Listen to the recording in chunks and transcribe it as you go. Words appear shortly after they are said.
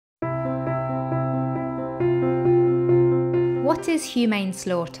What is humane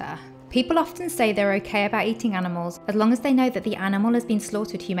slaughter? People often say they're okay about eating animals as long as they know that the animal has been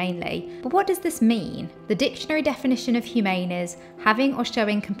slaughtered humanely. But what does this mean? The dictionary definition of humane is having or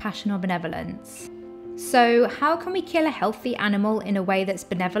showing compassion or benevolence. So how can we kill a healthy animal in a way that's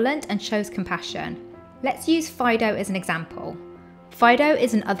benevolent and shows compassion? Let's use Fido as an example. Fido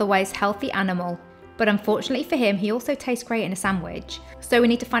is an otherwise healthy animal, but unfortunately for him, he also tastes great in a sandwich, so we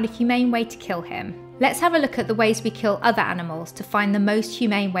need to find a humane way to kill him. Let's have a look at the ways we kill other animals to find the most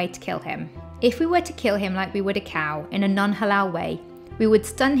humane way to kill him. If we were to kill him like we would a cow in a non-halal way, we would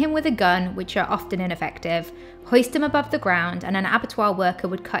stun him with a gun, which are often ineffective, hoist him above the ground, and an abattoir worker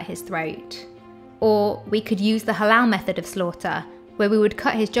would cut his throat. Or we could use the halal method of slaughter, where we would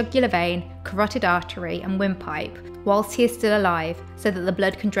cut his jugular vein, carotid artery and windpipe whilst he is still alive so that the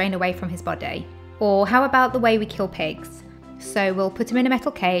blood can drain away from his body. Or how about the way we kill pigs? So we'll put him in a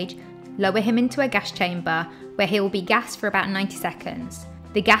metal cage, lower him into a gas chamber where he will be gassed for about 90 seconds.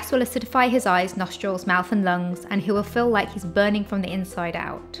 The gas will acidify his eyes, nostrils, mouth and lungs, and he will feel like he's burning from the inside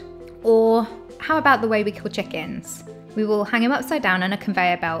out. Or how about the way we kill chickens? We will hang him upside down on a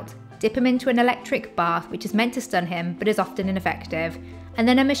conveyor belt, dip him into an electric bath which is meant to stun him but is often ineffective, and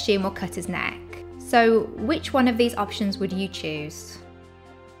then a machine will cut his neck. So which one of these options would you choose?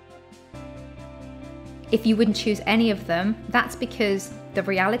 If you wouldn't choose any of them, that's because the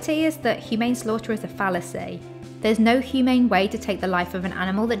reality is that humane slaughter is a fallacy. There's no humane way to take the life of an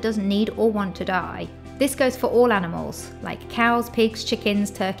animal that doesn't need or want to die. This goes for all animals, like cows, pigs,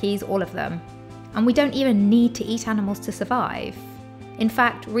 chickens, turkeys, all of them. And we don't even need to eat animals to survive. In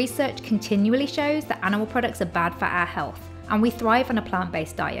fact, research continually shows that animal products are bad for our health, and we thrive on a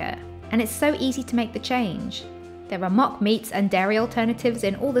plant-based diet. And it's so easy to make the change. There are mock meats and dairy alternatives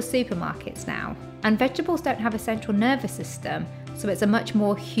in all the supermarkets now. And vegetables don't have a central nervous system, so it's a much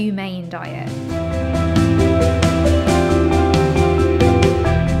more humane diet.